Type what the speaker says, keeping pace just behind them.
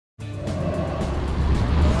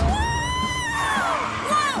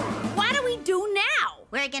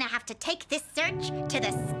We're gonna have to take this search to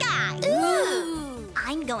the sky. Ooh!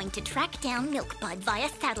 I'm going to track down Milkbud via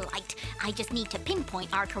satellite. I just need to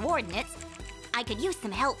pinpoint our coordinates. I could use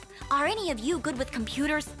some help. Are any of you good with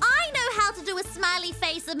computers? I know how to do a smiley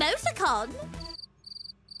face emoticon.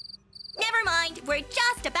 Never mind, we're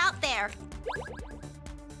just about there.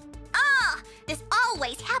 Ah, this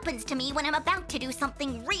always happens to me when I'm about to do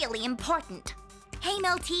something really important. Hey,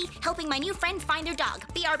 Melty, helping my new friend find their dog.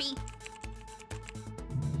 BRB.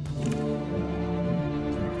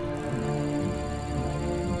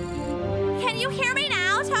 Can you hear me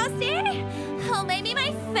now, Toasty? Oh, maybe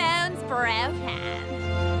my phone's broken.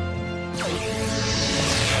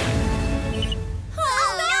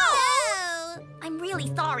 Oh, no! I'm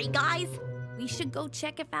really sorry, guys. We should go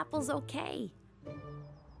check if Apple's okay.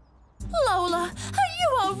 Lola, are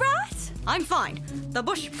you all right? I'm fine. The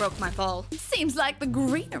bush broke my fall. Seems like the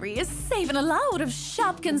greenery is saving a load of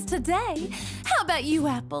Shopkins today. How about you,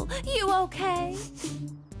 Apple? You okay?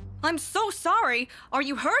 I'm so sorry. Are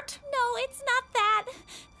you hurt? No, it's not that.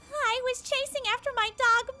 I was chasing after my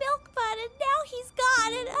dog, Milkbud, and now he's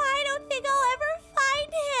gone, and I don't think I'll ever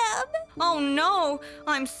find him. Oh no,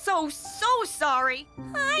 I'm so sorry.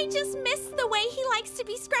 I just miss the way he likes to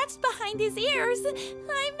be scratched behind his ears.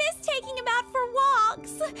 I miss taking him out for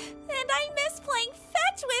walks, and I miss playing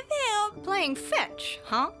fetch with him. Playing fetch,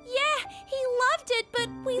 huh? Yeah, he loved it, but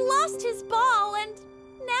we lost his ball, and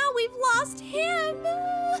now we've lost him.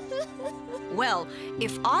 Well,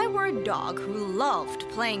 if I were a dog who loved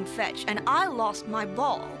playing fetch and I lost my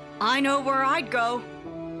ball, I know where I'd go.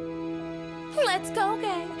 Let's go,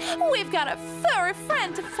 gang. We've got a furry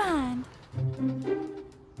friend to find.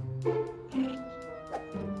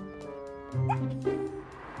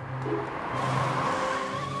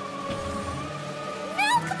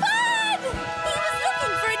 Milkbud! He was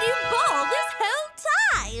looking for a new ball this whole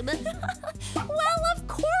time. Well, of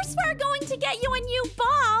course we're going to get you a new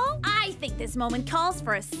ball. I think this moment calls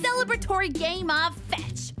for a celebratory game of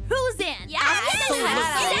fetch. Who's in? Yeah, Roger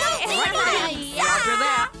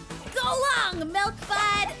that. Go along,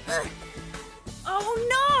 Milkbud. Oh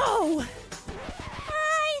no!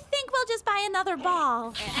 I think we'll just buy another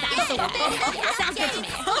ball. Sounds good to me.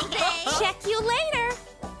 Check you later.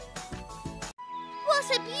 What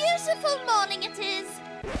a beautiful morning it is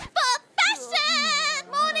for fashion!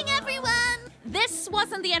 Morning, everyone! This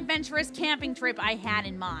wasn't the adventurous camping trip I had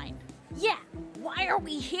in mind. Yeah, why are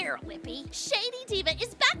we here, Lippy? Shady Diva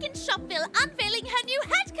is back in Shopville unveiling her new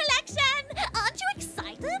hat collection. Aren't you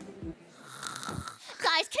excited?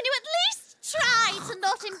 Guys, can you at least try to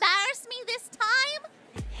not embarrass me this time?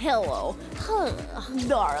 Hello,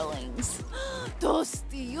 darlings.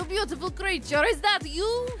 Toasty, you beautiful creature, is that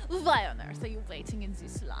you? Why on earth are you waiting in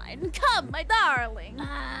this line? Come, my darling.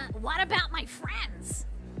 What about my friends?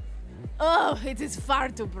 Oh, it is far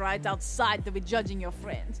too bright outside to be judging your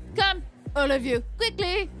friends. Come, all of you,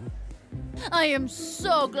 quickly. I am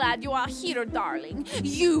so glad you are here, darling.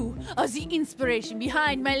 You are the inspiration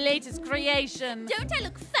behind my latest creation. Don't I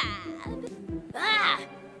look fab? Ah!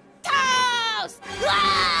 Toast!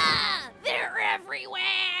 Ah! They're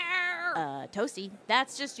everywhere! Toasty,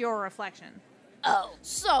 that's just your reflection. Oh.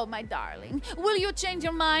 So, my darling, will you change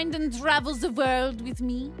your mind and travel the world with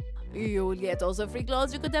me? You will get all the free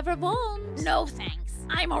clothes you could ever want. No, thanks.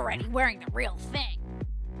 I'm already wearing the real thing.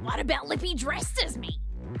 What about Lippy dressed as me?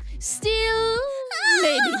 Still,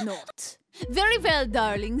 maybe not. Very well,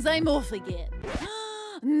 darlings, I'm off again.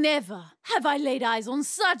 Never have I laid eyes on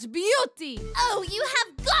such beauty. Oh, you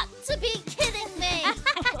have got to be kidding me.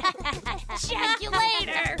 Check you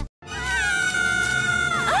later.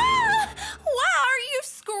 Why are you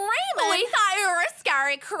screaming? We thought you were a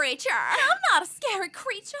scary creature. I'm not a scary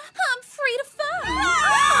creature. I'm free to fun.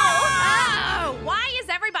 Oh, why is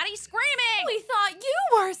everybody screaming? We thought you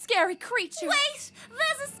were a scary creature. Wait,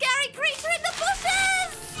 there's a scary creature in the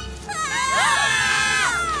bushes.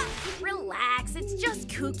 Relax, it's just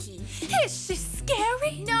kooky. Is she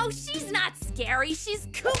scary? No, she's not scary. She's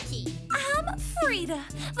kooky. I'm Frida,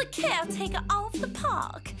 the caretaker of the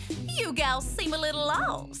park. You gals seem a little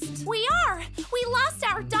lost. We are. We lost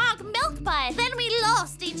our dog, Milkbud. Then we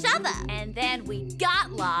lost each other. And then we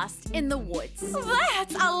got lost in the woods.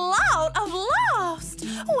 That's a lot of lost.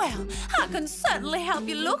 Well, I can certainly help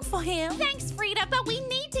you look for him. Thanks, Frida, but we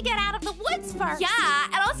need to get out of the woods first. Yeah,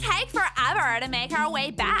 it'll take forever to make our way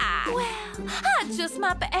back. Well, I just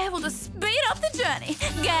might be able to speed up the journey,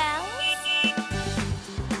 gals.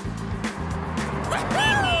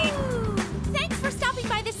 Woohoo! Thanks for stopping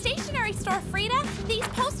by the stationery store, Frida. These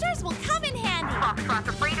posters will come in handy.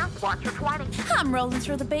 tractor feeder, what's your 20? I'm rolling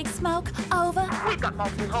through the big smoke. Over. We've got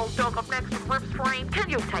multiple holes dug up next to Rip's frame. Can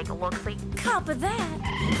you take a look-see? Copy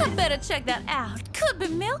that. I better check that out. Could be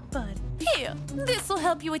Milk Bud. Here, this'll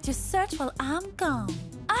help you with your search while I'm gone.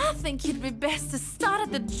 I think you'd be best to start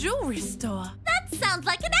at the jewelry store. That sounds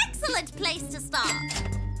like an excellent place to start.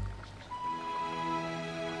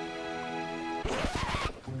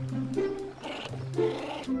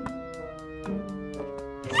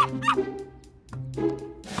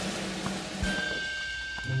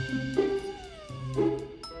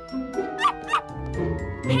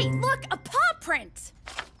 Hey, look, a paw print.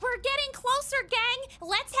 We're getting closer, gang.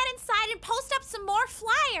 Let's head inside and post up some more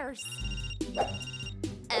flyers.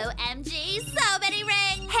 OMG, so many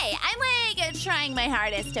rings! Hey, I'm like trying my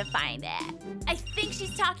hardest to find it. I think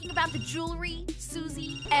she's talking about the jewelry,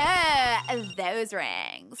 Suzie. Those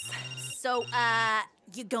rings. So,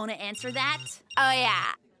 you gonna answer that? Oh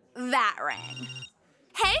yeah, that ring.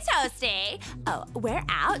 Hey, Toasty. Oh, we're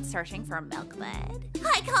out searching for Milk Bud.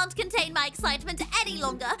 I can't contain my excitement any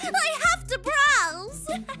longer. I have to browse.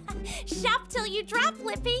 Shop till you drop,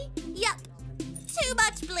 Lippy. Yup. Too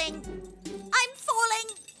much bling. I'm falling.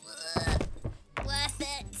 Worth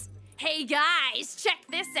it. Hey guys, check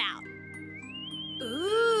this out.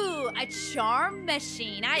 Ooh, a charm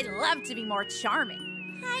machine. I'd love to be more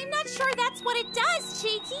charming. I'm not sure that's what it does,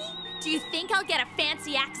 Cheeky. Do you think I'll get a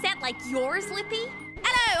fancy accent like yours, Lippy?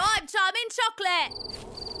 Hello, I'm Charming Chocolate.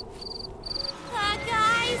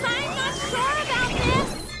 Guys, I'm not sure about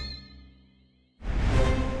this.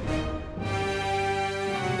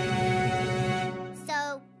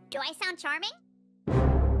 So, do I sound charming?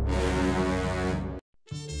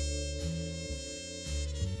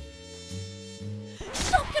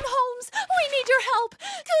 Shopkins Holmes, we need your help.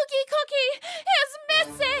 Cookie is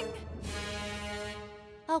missing.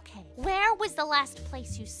 Okay, where was the last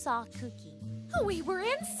place you saw Cookie? We were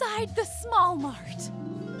inside the small mart.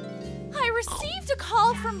 I received a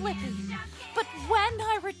call from Lippy, but when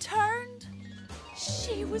I returned,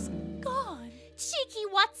 she was gone. Cheeky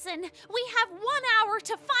Watson, we have 1 hour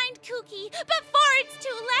to find Cookie before it's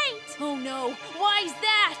too late. Oh no, why's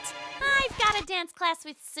that? I've got a dance class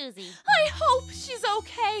with Suzie. I hope she's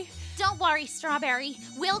okay. Don't worry, Strawberry.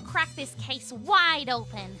 We'll crack this case wide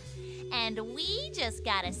open. And we just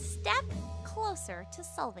got a step closer to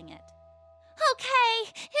solving it.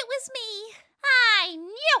 Okay, it was me. I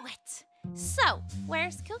knew it. So,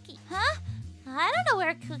 where's Cookie? Huh? I don't know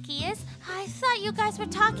where Cookie is. I thought you guys were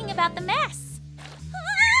talking about the mess.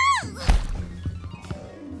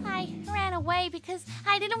 I ran away because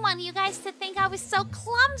I didn't want you guys to think I was so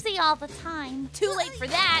clumsy all the time. Too late for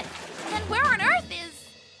that. Then where on earth is...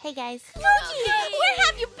 Hey guys. Cookie, where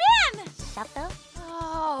have you been? Shopville?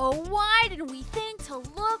 Oh, why didn't we think to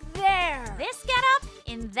look there? This getup?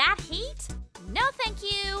 In that heat? No, thank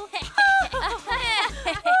you.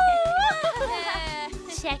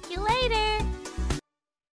 Check you later.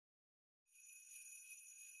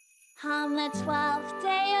 On the 12th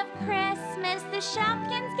day of Christmas, the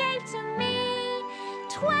Shopkins gave to me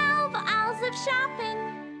 12 hours of shopping,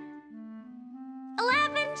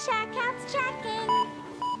 11 checkouts checking,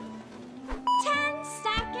 10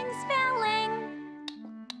 stackings filling,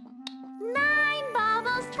 9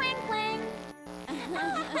 baubles twinkling,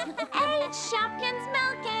 8 Shopkins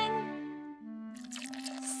milking,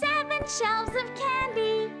 7 shelves of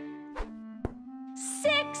candy,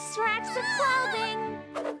 6 racks of clothing,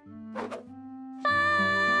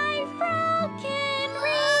 5 broken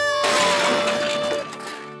reeds,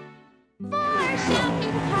 4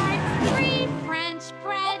 shopping carts, 3 French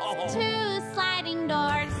breads, 2 sliding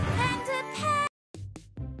doors, and a pen.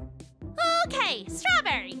 Okay,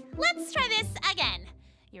 Strawberry, let's try this again.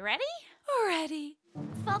 You ready? Ready.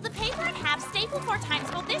 Fold the paper in half, staple 4 times,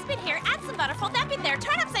 fold this bit here, add some butter, fold that bit there,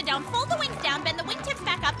 turn upside down, fold the wings down, bend the wingtips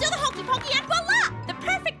back up, do the hokey pokey, and voila! The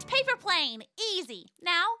perfect paper plane. Easy.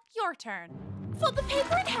 Now, your turn. Fold the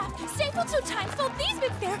paper in half, staple 2 times, fold these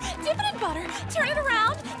bits there, dip it in butter, turn it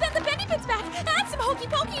around, bend the bendy bits back, add some hokey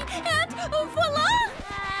pokey, and voila!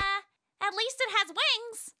 At least it has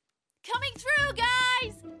wings. Coming through,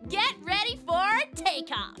 guys! Get ready for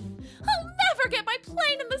takeoff. I'll never get my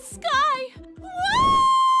plane in the sky! Whoa!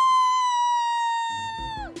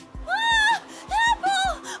 Ah! Apple!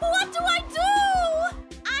 What do I do?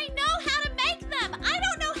 I know how to make them. I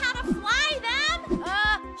don't know how to fly them.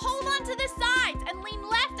 Hold on to the sides and lean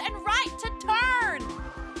left and right to turn.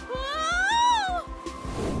 Whoa!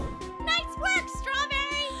 Nice work,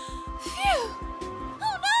 Strawberry. Phew!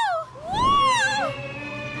 Oh no!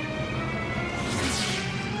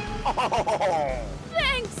 Oh,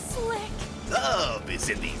 Thanks, Slick. love is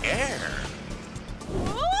in the air.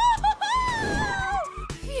 Whoa!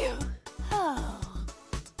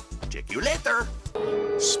 Check you later.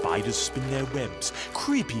 Spiders spin their webs,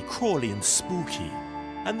 creepy, crawly, and spooky.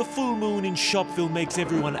 And the full moon in Shopville makes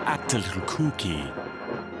everyone act a little kooky.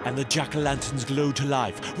 And the jack-o'-lanterns glow to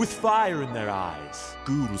life with fire in their eyes.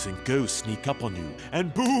 Ghouls and ghosts sneak up on you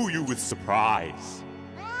and boo you with surprise.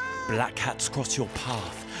 Black cats cross your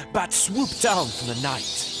path, bats swoop down from the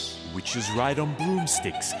night. Witches ride on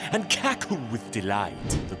broomsticks and cackle with delight.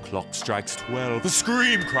 The clock strikes 12, the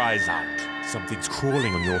scream cries out. Something's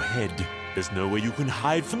crawling on your head. There's nowhere you can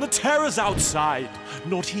hide from the terrors outside,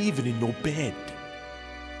 not even in your bed.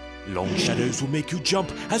 Long shadows will make you jump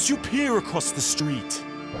as you peer across the street.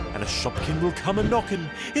 And a Shopkin will come a-knockin'.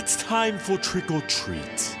 It's time for trick or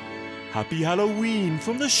treat. Happy Halloween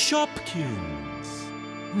from the Shopkins.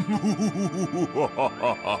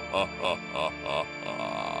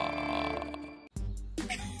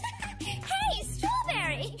 Hey,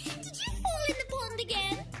 Strawberry! Did you fall in the pond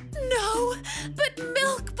again? No, but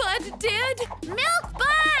Milkbud did.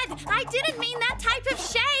 Milkbud! I didn't mean that type of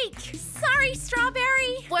shake. Sorry,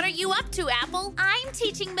 Strawberry. What are you up to, Apple? I'm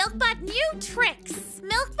teaching Milkbud new tricks.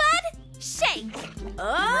 Milkbud, shake.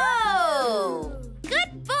 Oh!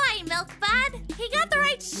 Good boy, Milkbud. He got the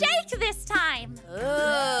right shake this time.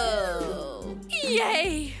 Oh!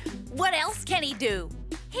 Yay! What else can he do?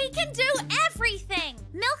 He can do everything.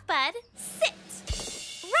 Milkbud, sit.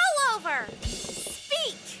 Roll over.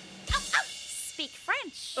 Speak. Ow, ow. Speak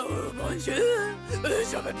French. Bonjour,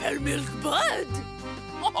 je m'appelle Milkbud.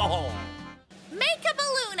 Oh. Make a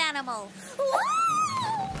balloon animal.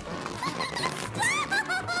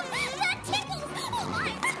 That tickles. Oh my.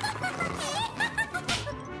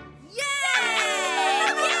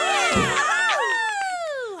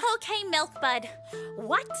 Okay, Milkbud.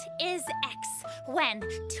 What is X when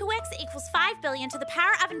 2X equals 5 billion to the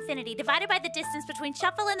power of infinity divided by the distance between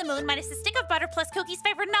Shopville and the moon minus a stick of butter plus Cookie's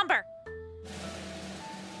favorite number?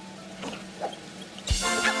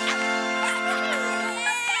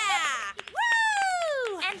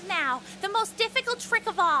 Woo! And now, the most difficult trick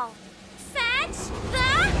of all. Fetch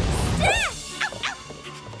the stick!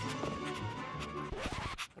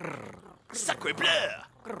 Sacre bleu!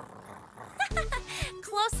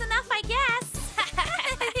 Close enough, I guess.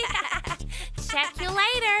 Check you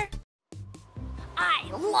later. I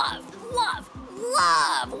love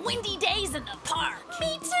windy days in the park.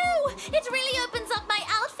 Me too! It really opens up my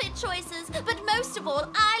outfit choices. But most of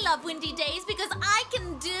all, I love windy days because I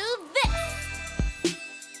can do this.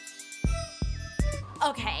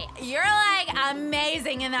 Okay, you're like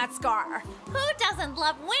amazing in that scar. Who doesn't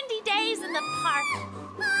love windy days in the park?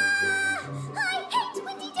 I hate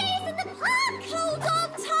windy days in the park! Hold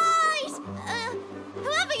on tight!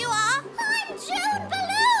 Whoever you are, I'm June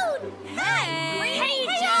Balloon! Hey,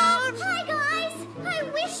 June! Hi, guys! I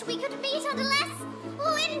wish we could meet under less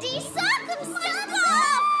windy circumstances!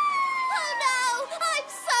 Oh no! I'm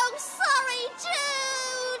so sorry,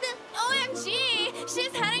 June! OMG,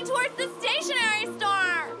 she's heading towards the stationery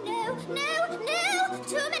store. No!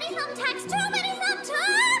 Too many thumbtacks!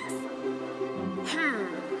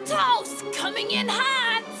 Toast coming in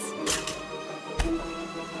hot.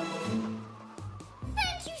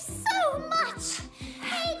 Thank you so much!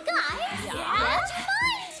 Hey, guys! Yeah? Would you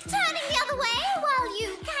mind turning the other way while you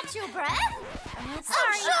catch your breath?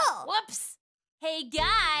 Sorry. Sure. Whoops. Hey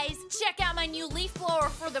guys, check out my new leaf blower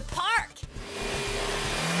for the park.